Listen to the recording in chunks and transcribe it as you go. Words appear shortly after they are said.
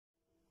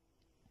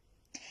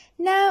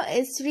Now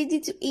it's ready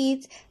to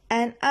eat,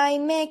 and I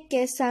make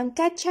some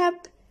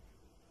ketchup.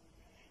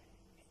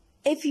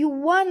 If you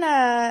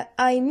wanna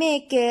I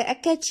make a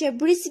ketchup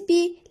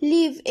recipe,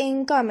 leave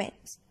in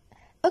comments.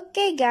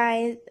 Okay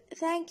guys,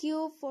 thank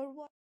you for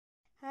watching.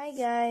 Hi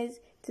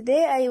guys,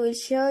 today I will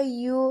show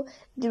you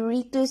the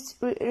Doretos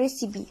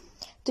recipe.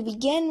 To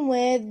begin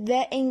with,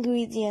 the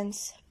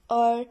ingredients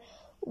are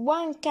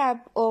 1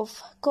 cup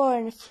of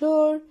corn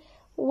flour,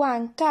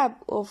 1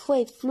 cup of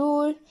wheat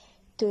flour,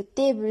 2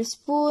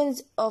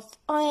 tablespoons of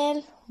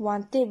oil,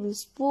 1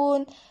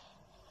 tablespoon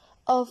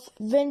of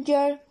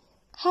vinegar,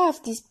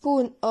 half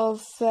teaspoon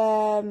of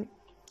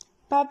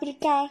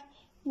paprika,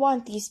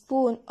 1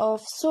 teaspoon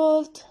of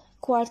salt,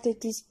 quarter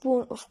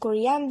teaspoon of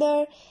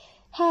coriander,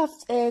 half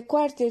a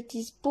quarter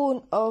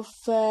teaspoon of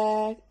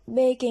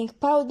baking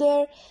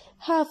powder,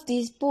 half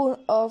teaspoon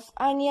of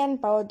onion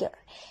powder,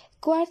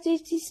 quarter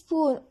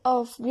teaspoon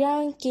of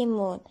ground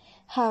cumin,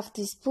 half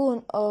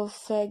teaspoon of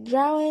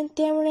ground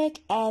turmeric,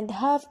 and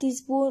half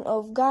teaspoon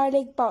of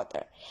garlic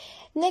powder.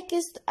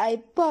 Next,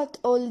 I put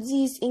all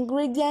these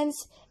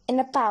ingredients in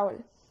a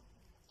bowl.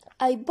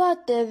 I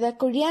bought the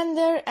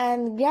coriander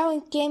and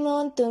ground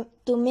cumin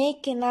to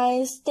make a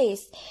nice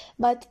taste,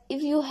 but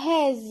if you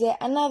have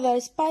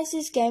another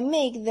spices can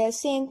make the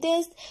same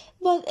taste,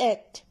 put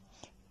it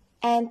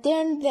and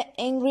turn the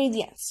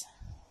ingredients.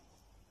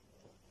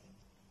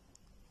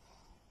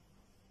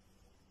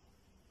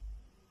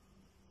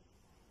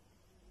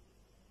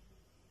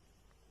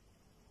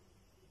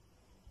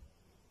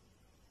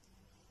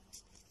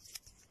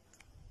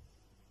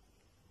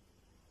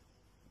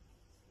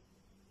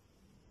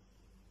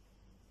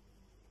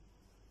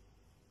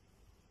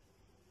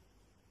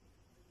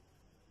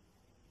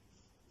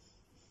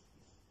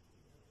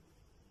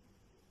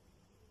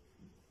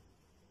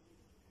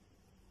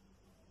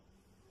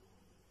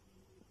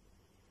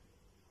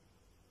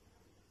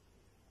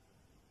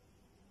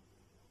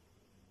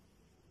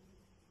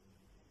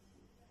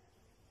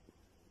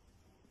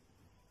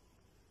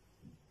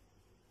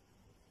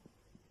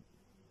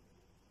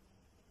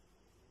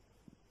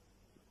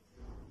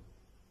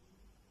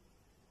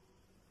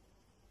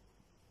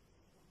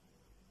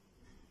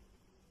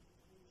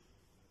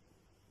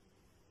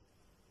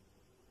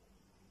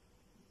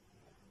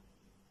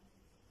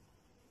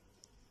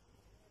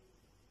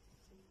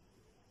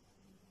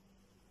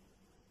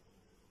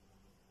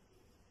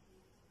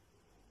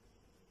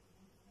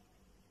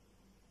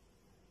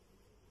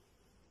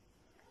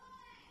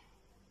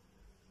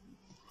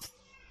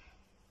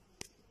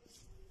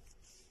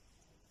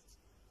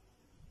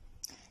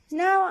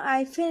 Now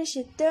I finish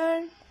it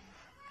turn,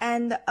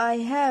 and I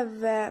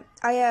have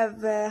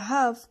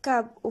half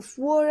cup of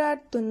water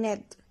to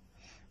knead.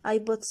 I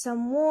put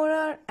some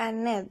water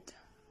and knead.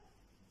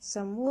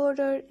 Some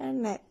water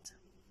and knead.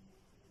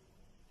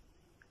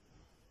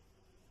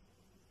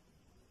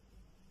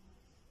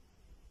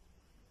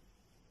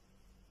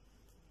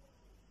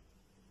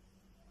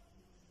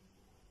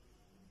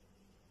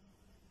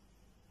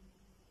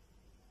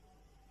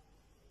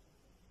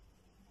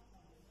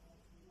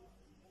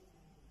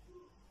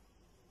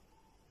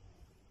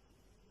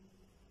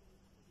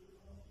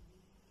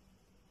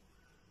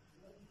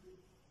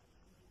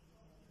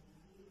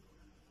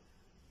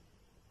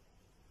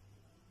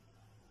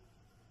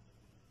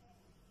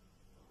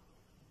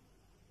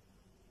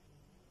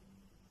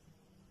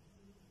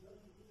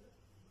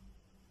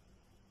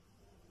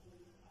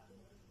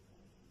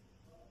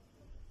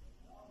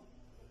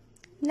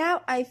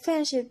 Now I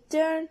finish it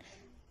turn.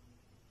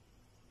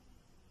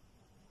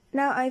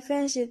 Now I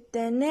finish it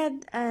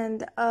knead,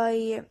 and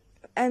I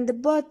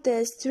put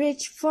the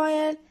stretch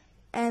foil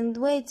and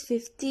wait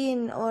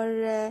 15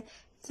 or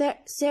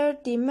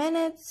 30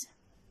 minutes.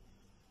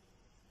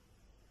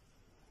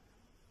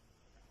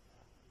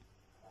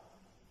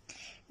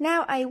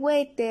 Now I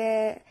wait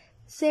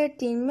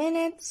 13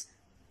 minutes.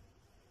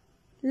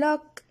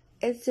 Look,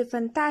 it's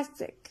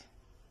fantastic.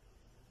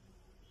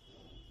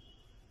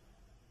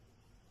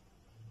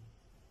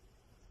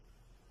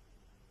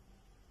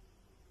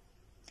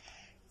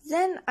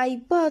 Then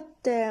I put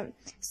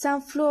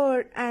some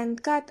flour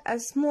and cut a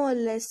small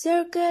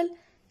circle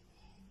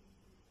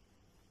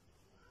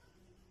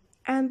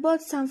and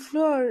put some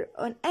flour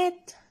on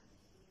it.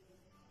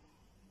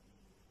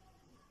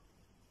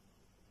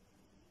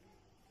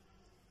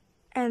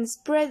 And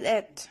spread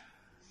it.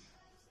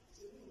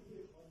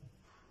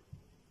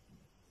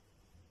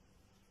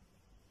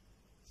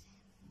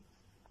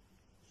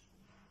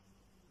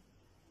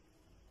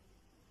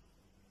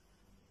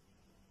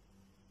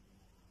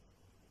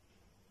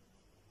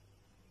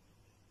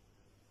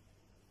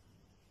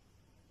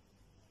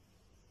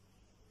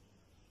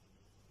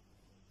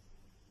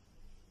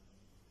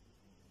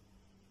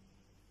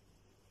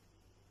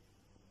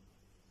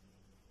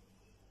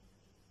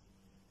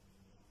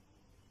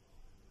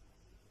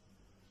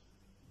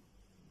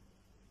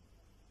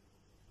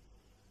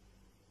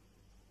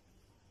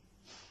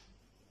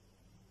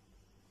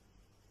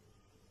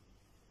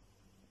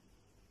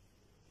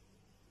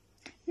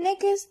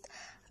 Next,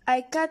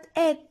 I cut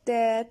it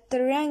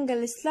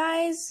triangle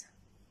slice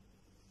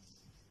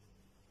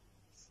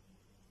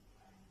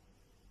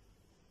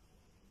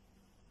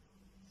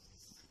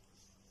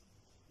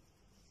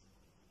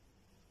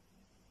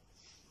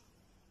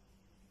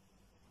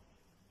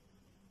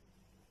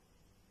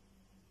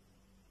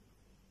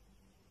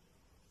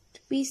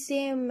be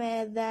same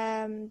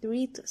the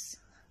Doritos.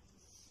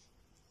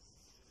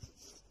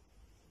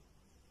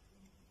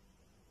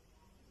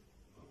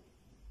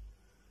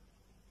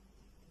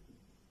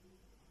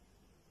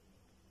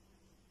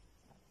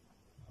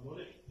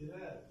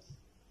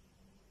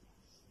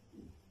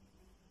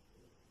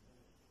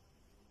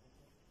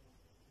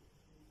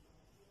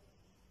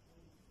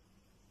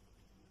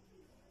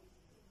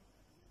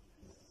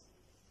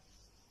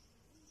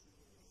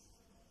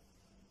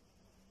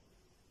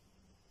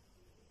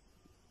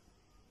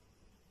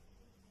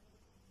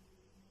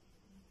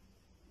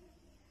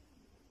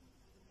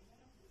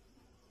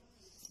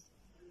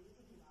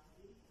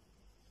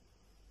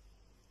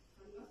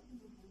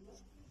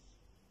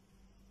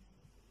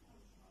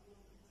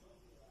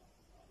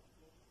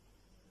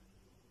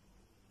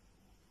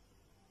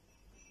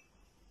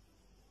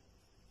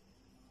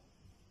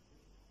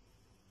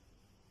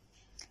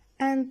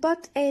 And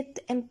put it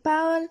in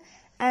bowl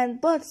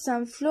and put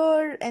some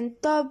flour on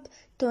top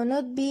to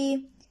not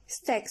be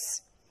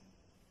sticks.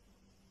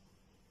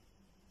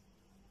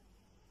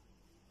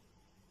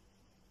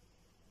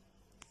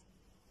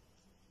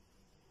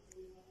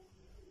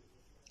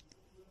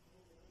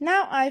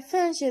 Now I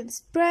finished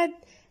spread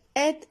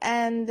it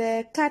and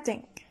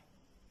cutting.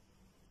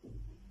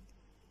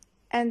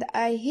 And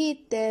I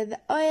heat the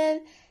oil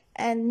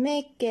and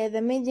make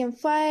the medium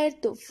fire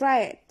to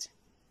fry it.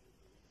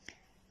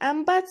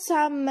 And put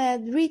some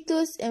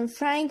Doritos in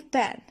frying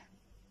pan.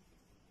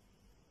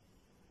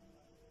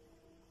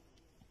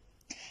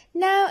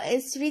 Now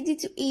it's ready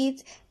to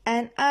eat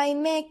and I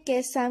make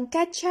some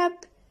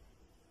ketchup.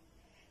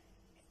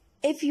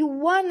 If you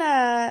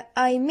wanna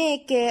I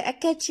make a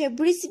ketchup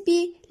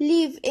recipe,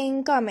 leave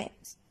in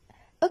comments.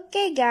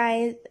 Okay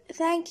guys,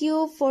 thank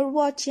you for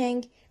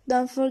watching.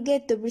 Don't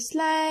forget to press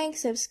like,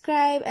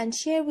 subscribe and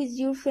share with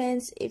your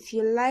friends if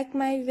you like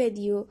my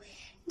video.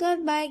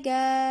 Goodbye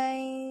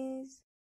guys.